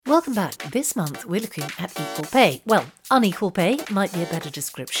Welcome back. This month we're looking at equal pay. Well, unequal pay might be a better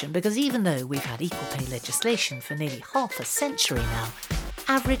description because even though we've had equal pay legislation for nearly half a century now,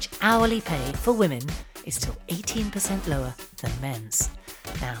 average hourly pay for women is still 18% lower than men's.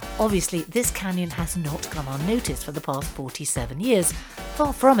 Now, obviously, this canyon has not gone unnoticed for the past 47 years.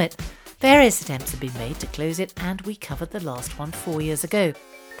 Far from it. Various attempts have been made to close it, and we covered the last one 4 years ago.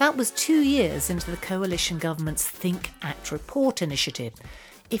 That was 2 years into the coalition government's Think Act Report initiative.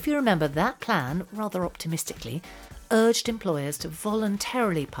 If you remember, that plan, rather optimistically, urged employers to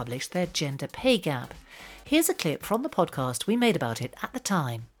voluntarily publish their gender pay gap. Here's a clip from the podcast we made about it at the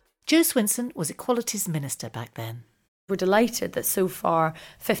time. Jo Swinson was Equalities Minister back then. We're delighted that so far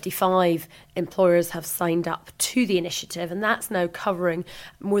 55 employers have signed up to the initiative, and that's now covering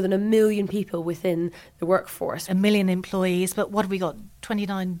more than 1 million people within the workforce. 1 million employees, but what have we got?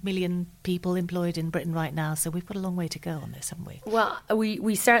 29 million people employed in Britain right now, so we've got a long way to go on this, haven't we? Well,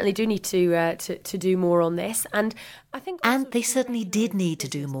 we certainly do need to do more on this, and I think... And they certainly did need to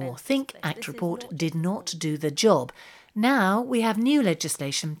do more. Think Act Report did not do the job. Now we have new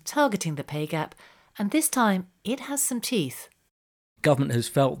legislation targeting the pay gap, and this time it has some teeth. Government has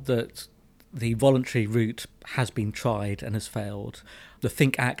felt that the voluntary route has been tried and has failed. The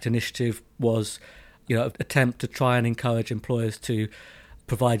Think Act initiative was, an attempt to try and encourage employers to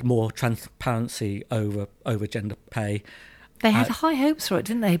provide more transparency over gender pay. They had high hopes for it,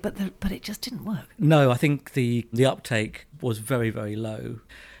 didn't they? But it just didn't work. No, I think the uptake was very, very low.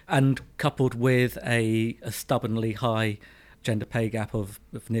 And coupled with a stubbornly high gender pay gap of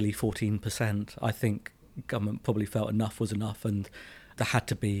nearly 14%, I think government probably felt enough was enough, and there had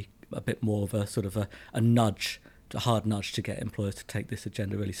to be a bit more of a sort of a nudge, a hard nudge to get employers to take this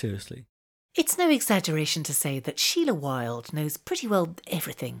agenda really seriously. It's no exaggeration to say that Sheila Wilde knows pretty well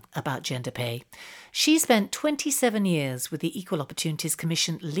everything about gender pay. She spent 27 years with the Equal Opportunities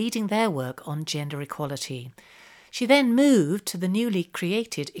Commission leading their work on gender equality. She then moved to the newly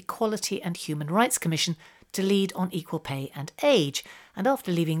created Equality and Human Rights Commission to lead on equal pay and age, and after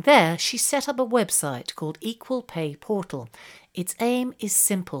leaving there, she set up a website called Equal Pay Portal. Its aim is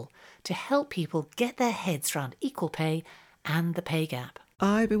simple: to help people get their heads around equal pay and the pay gap.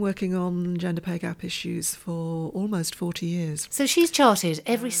 I've been working on gender pay gap issues for almost 40 years. So she's charted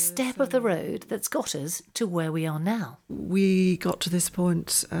every step of the road that's got us to where we are now. We got to this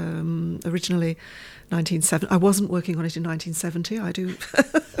point originally 1970. I wasn't working on it in 1970. I do.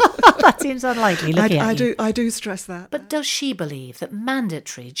 That seems unlikely. I do stress that. But does she believe that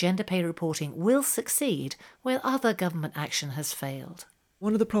mandatory gender pay reporting will succeed where other government action has failed?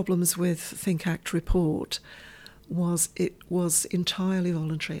 One of the problems with Think Act Report was it was entirely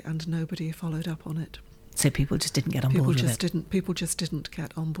voluntary and nobody followed up on it. So people just didn't get on board with it? People just didn't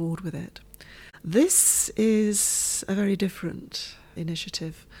get on board with it. This is a very different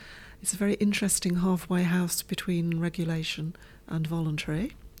initiative. It's a very interesting halfway house between regulation and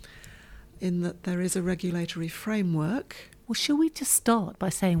voluntary, in that there is a regulatory framework. Well, shall we just start by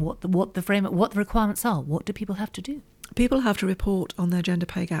saying what the framework, what the requirements are? What do people have to do? People have to report on their gender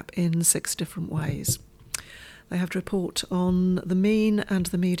pay gap in 6 different ways. They have to report on the mean and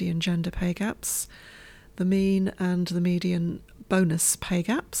the median gender pay gaps, the mean and the median bonus pay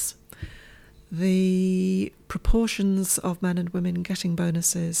gaps, the proportions of men and women getting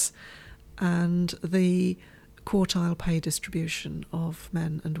bonuses, and the quartile pay distribution of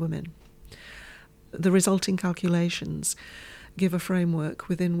men and women. The resulting calculations give a framework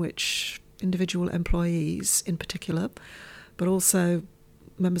within which individual employees in particular, but also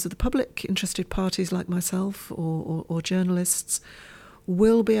members of the public, interested parties like myself or journalists,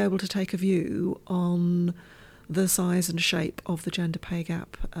 will be able to take a view on the size and shape of the gender pay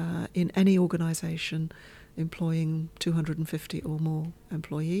gap in any organisation employing 250 or more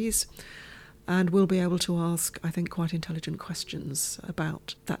employees, and will be able to ask, I think, quite intelligent questions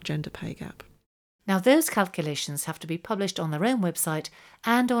about that gender pay gap. Now, those calculations have to be published on their own website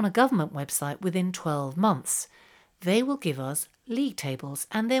and on a government website within 12 months. They will give us league tables,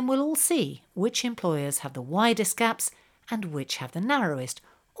 and then we'll all see which employers have the widest gaps and which have the narrowest,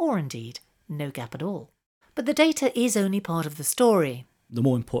 or indeed no gap at all. But the data is only part of the story. The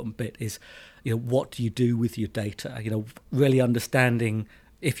more important bit is, what do you do with your data? Really understanding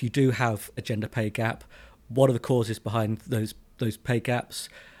if you do have a gender pay gap, what are the causes behind those pay gaps,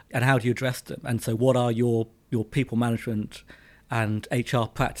 and how do you address them? And so, what are your people management and HR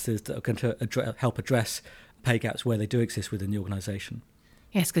practices that are going to help address pay gaps where they do exist within the organisation?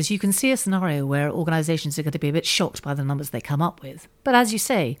 Yes, because you can see a scenario where organisations are going to be a bit shocked by the numbers they come up with. But as you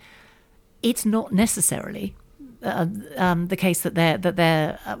say, it's not necessarily the case that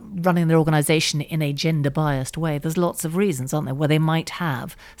they're running their organisation in a gender-biased way. There's lots of reasons, aren't there, where they might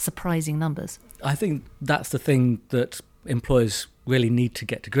have surprising numbers. I think that's the thing that employers really need to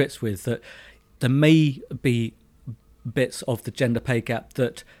get to grips with, that there may be bits of the gender pay gap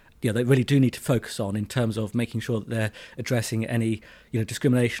that they really do need to focus on in terms of making sure that they're addressing any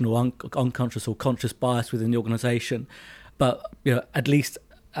discrimination or unconscious or conscious bias within the organisation. But at least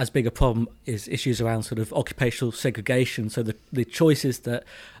as big a problem is issues around sort of occupational segregation. So the choices that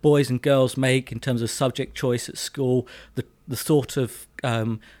boys and girls make in terms of subject choice at school, the sort of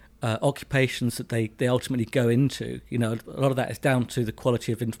occupations that they ultimately go into, a lot of that is down to the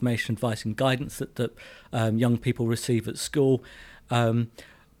quality of information, advice and guidance that young people receive at school.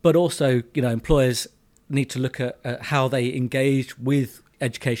 But also, employers need to look at how they engage with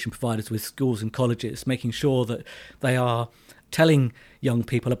education providers, with schools and colleges, making sure that they are telling young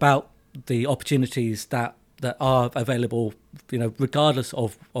people about the opportunities that are available, regardless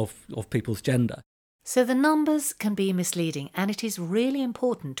of people's gender. So the numbers can be misleading, and it is really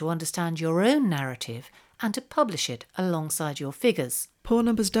important to understand your own narrative and to publish it alongside your figures. Poor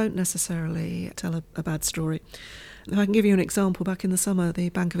numbers don't necessarily tell a bad story. If I can give you an example, back in the summer, the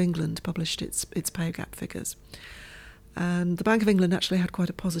Bank of England published its pay gap figures. And the Bank of England actually had quite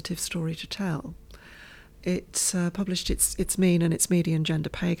a positive story to tell. It published its mean and its median gender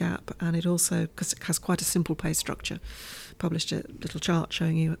pay gap, and it also, because it has quite a simple pay structure, published a little chart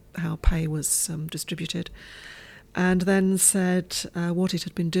showing you how pay was distributed, and then said what it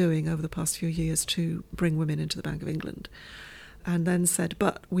had been doing over the past few years to bring women into the Bank of England, and then said,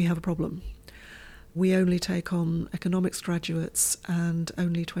 but we have a problem. We only take on economics graduates, and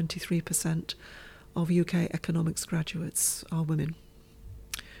only 23% of UK economics graduates are women.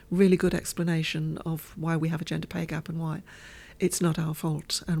 Really good explanation of why we have a gender pay gap and why it's not our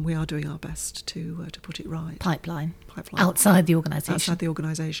fault, and we are doing our best to put it right. Pipeline. Outside the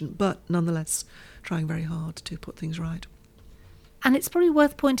organisation. But nonetheless trying very hard to put things right. And it's probably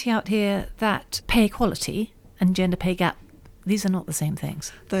worth pointing out here that pay equality and gender pay gap, these are not the same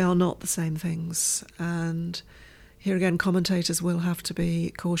things. They are not the same things, and here again commentators will have to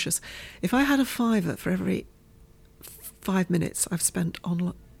be cautious. If I had a fiver for every 5 minutes I've spent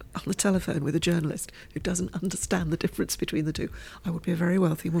on the telephone with a journalist who doesn't understand the difference between the two, I would be a very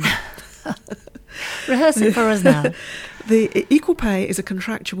wealthy woman. Rehearse it for us now. The equal pay is a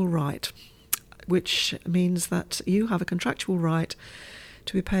contractual right, which means that you have a contractual right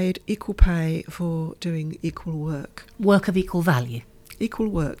to be paid equal pay for doing equal work. Work of equal value. Equal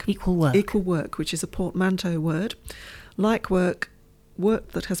work. Equal work. Equal work, which is a portmanteau word. Like work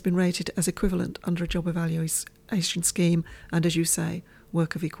that has been rated as equivalent under a job evaluation scheme, and as you say,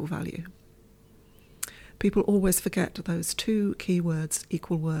 work of equal value. People always forget those two key words,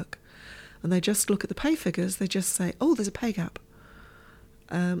 equal work, and they just look at the pay figures, they just say, oh, there's a pay gap.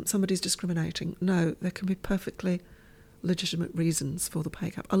 Somebody's discriminating. No, there can be perfectly legitimate reasons for the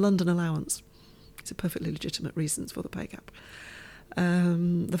pay gap. A London allowance is a perfectly legitimate reason for the pay gap.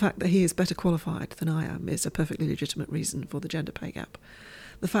 The fact that he is better qualified than I am is a perfectly legitimate reason for the gender pay gap.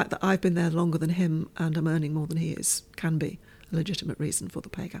 The fact that I've been there longer than him and am earning more than he is can be a legitimate reason for the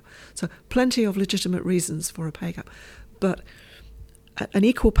pay gap. So plenty of legitimate reasons for a pay gap. But an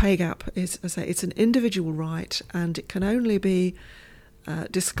equal pay gap is, as I say, it's an individual right, and it can only be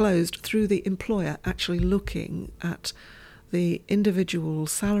disclosed through the employer actually looking at the individual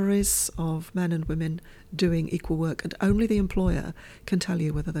salaries of men and women doing equal work, and only the employer can tell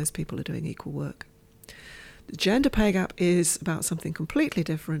you whether those people are doing equal work. The gender pay gap is about something completely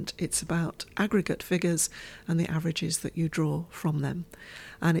different. It's about aggregate figures and the averages that you draw from them.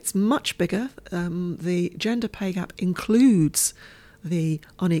 And it's much bigger. The gender pay gap includes the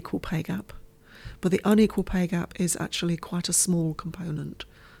unequal pay gap, but the unequal pay gap is actually quite a small component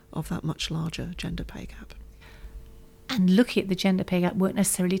of that much larger gender pay gap. And looking at the gender pay gap won't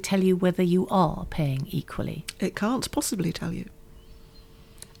necessarily tell you whether you are paying equally. It can't possibly tell you.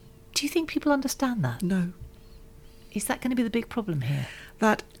 Do you think people understand that? No. Is that going to be the big problem here?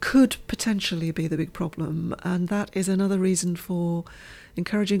 That could potentially be the big problem, and that is another reason for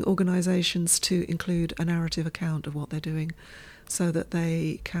encouraging organisations to include a narrative account of what they're doing so that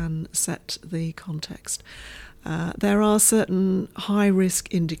they can set the context. There are certain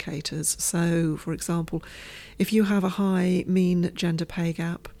high-risk indicators. So, for example, if you have a high mean gender pay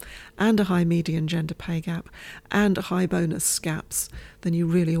gap and a high median gender pay gap and a high bonus gaps, then you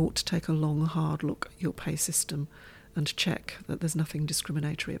really ought to take a long, hard look at your pay system and check that there's nothing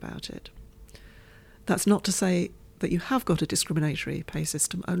discriminatory about it. That's not to say that you have got a discriminatory pay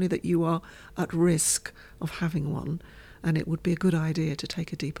system, only that you are at risk of having one, and it would be a good idea to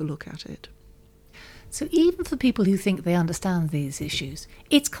take a deeper look at it. So even for people who think they understand these issues,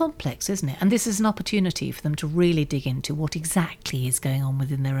 it's complex, isn't it? And this is an opportunity for them to really dig into what exactly is going on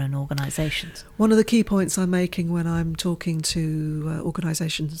within their own organisations. One of the key points I'm making when I'm talking to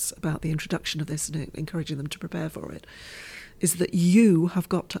organisations about the introduction of this and encouraging them to prepare for it is that you have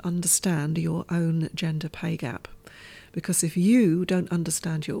got to understand your own gender pay gap. Because if you don't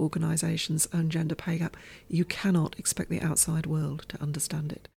understand your organisation's own gender pay gap, you cannot expect the outside world to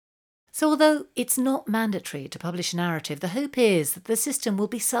understand it. So although it's not mandatory to publish a narrative, the hope is that the system will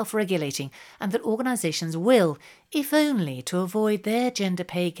be self-regulating and that organisations will, if only to avoid their gender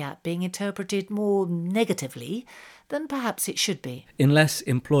pay gap being interpreted more negatively than perhaps it should be. Unless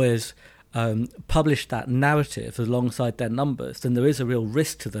employers publish that narrative alongside their numbers, then there is a real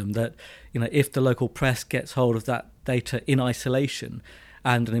risk to them that, if the local press gets hold of that data in isolation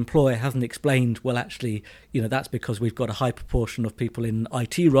and an employer hasn't explained, well, actually, that's because we've got a high proportion of people in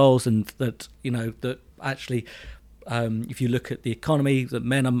IT roles, and that, that actually, if you look at the economy, that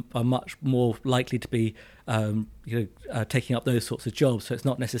men are much more likely to be, taking up those sorts of jobs. So it's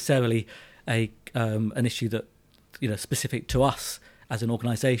not necessarily an issue that, specific to us as an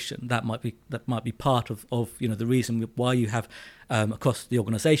organisation. That might be part of the reason why you have across the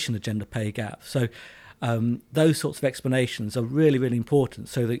organisation a gender pay gap. So those sorts of explanations are really, really important,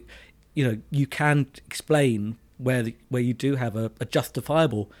 so that you can explain where you do have a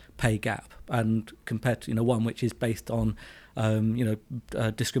justifiable pay gap, and compared to one which is based on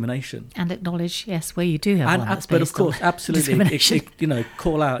discrimination, and acknowledge where you do have one that's but based of course on absolutely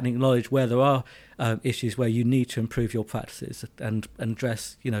call out and acknowledge where there are issues where you need to improve your practices and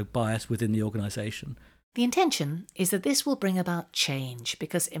address bias within the organisation. The intention is that this will bring about change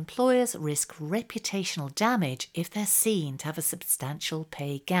because employers risk reputational damage if they're seen to have a substantial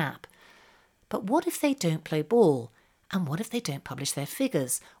pay gap. But what if they don't play ball? And what if they don't publish their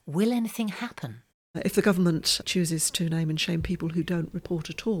figures? Will anything happen? If the government chooses to name and shame people who don't report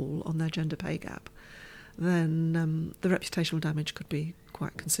at all on their gender pay gap, then the reputational damage could be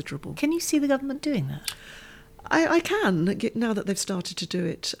quite considerable. Can you see the government doing that? I can, now that they've started to do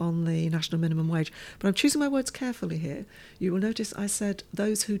it on the national minimum wage. But I'm choosing my words carefully here. You will notice I said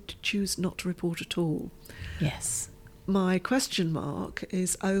those who choose not to report at all. Yes. My question mark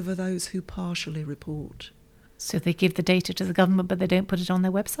is over those who partially report. So they give the data to the government but they don't put it on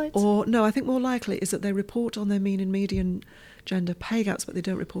their websites? Or, no, I think more likely is that they report on their mean and median gender pay gaps but they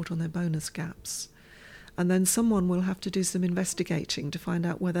don't report on their bonus gaps. And then someone will have to do some investigating to find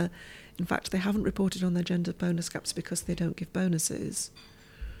out whether, in fact, they haven't reported on their gender bonus gaps because they don't give bonuses,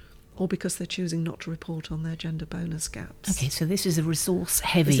 or because they're choosing not to report on their gender bonus gaps. Okay, so this is a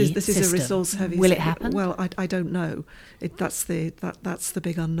resource-heavy system. This is a resource-heavy Will it system. happen? Well, I don't know. That's the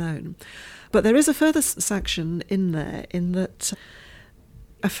big unknown. But there is a further section in there in that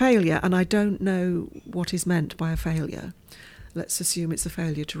a failure, and I don't know what is meant by a failure. Let's assume it's a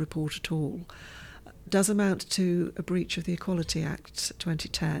failure to report at all. Does amount to a breach of the Equality Act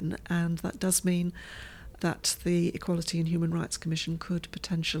 2010, and that does mean that the Equality and Human Rights Commission could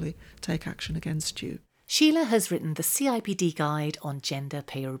potentially take action against you. Sheila has written the CIPD Guide on Gender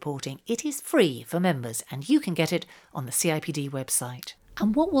Pay Reporting. It is free for members and you can get it on the CIPD website.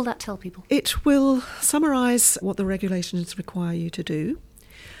 And what will that tell people? It will summarise what the regulations require you to do.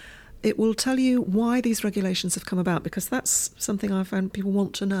 It will tell you why these regulations have come about, because that's something I found people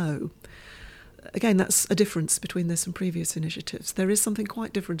want to know. Again, that's a difference between this and previous initiatives. There is something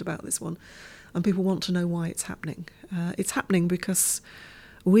quite different about this one, and people want to know why it's happening. It's happening because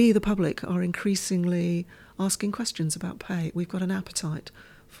we, the public, are increasingly asking questions about pay. We've got an appetite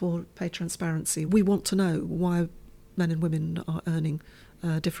for pay transparency. We want to know why men and women are earning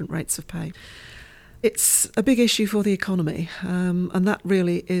different rates of pay. It's a big issue for the economy, and that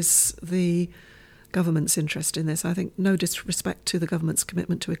really is the government's interest in this. I think no disrespect to the government's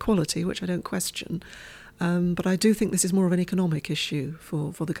commitment to equality, which I don't question, but I do think this is more of an economic issue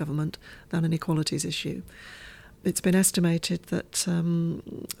for the government than an equalities issue. It's been estimated that there'll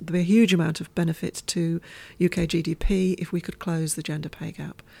be a huge amount of benefit to UK GDP if we could close the gender pay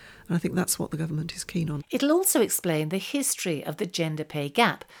gap. And I think that's what the government is keen on. It'll also explain the history of the gender pay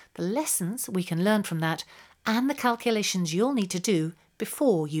gap, the lessons we can learn from that, and the calculations you'll need to do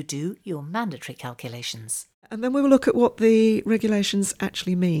before you do your mandatory calculations. And then we will look at what the regulations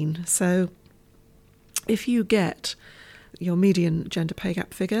actually mean. So if you get your median gender pay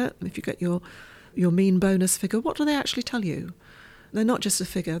gap figure, if you get your mean bonus figure, what do they actually tell you? They're not just a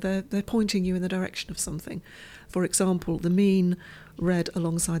figure, they're pointing you in the direction of something. For example, the mean read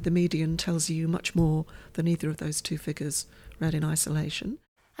alongside the median tells you much more than either of those two figures read in isolation.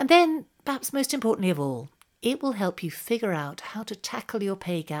 And then, perhaps most importantly of all, it will help you figure out how to tackle your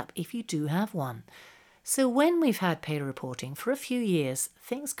pay gap if you do have one. So when we've had pay reporting for a few years,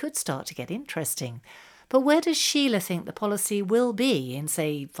 things could start to get interesting. But where does Sheila think the policy will be in,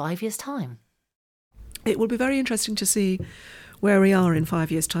 say, 5 years' time? It will be very interesting to see where we are in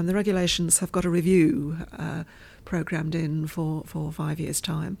 5 years' time. The regulations have got a review programmed in for 5 years'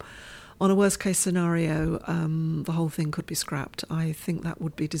 time. On a worst-case scenario, the whole thing could be scrapped. I think that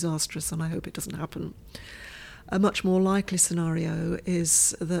would be disastrous, and I hope it doesn't happen. A much more likely scenario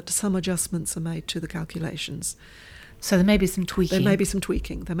is that some adjustments are made to the calculations. So there may be some tweaking. There may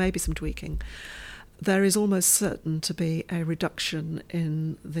be some tweaking. There is almost certain to be a reduction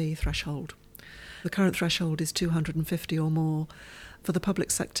in the threshold. The current threshold is 250 or more. For the public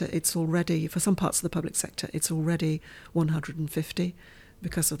sector, for some parts of the public sector, it's already 150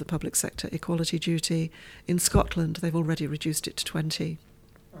 because of the public sector equality duty. In Scotland, they've already reduced it to 20.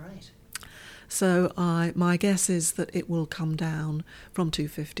 Right. So my guess is that it will come down from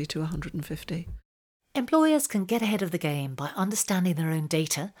 250 to 150. Employers can get ahead of the game by understanding their own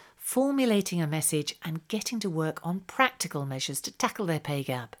data, formulating a message and getting to work on practical measures to tackle their pay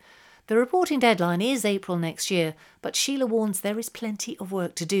gap. The reporting deadline is April next year, but Sheila warns there is plenty of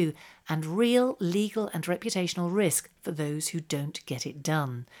work to do and real legal and reputational risk for those who don't get it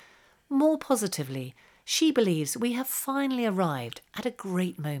done. More positively, she believes we have finally arrived at a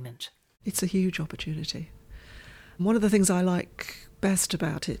great moment. It's a huge opportunity. One of the things I like best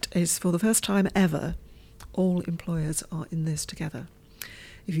about it is, for the first time ever, all employers are in this together.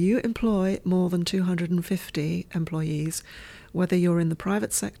 If you employ more than 250 employees, whether you're in the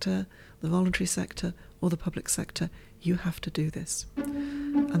private sector, the voluntary sector, or the public sector, you have to do this.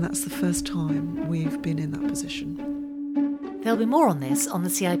 And that's the first time we've been in that position. There'll be more on this on the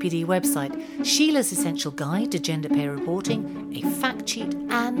CIPD website, Sheila's Essential Guide to Gender Pay Reporting, a fact sheet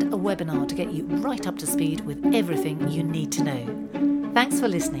and a webinar to get you right up to speed with everything you need to know. Thanks for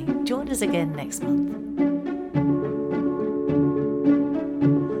listening. Join us again next month.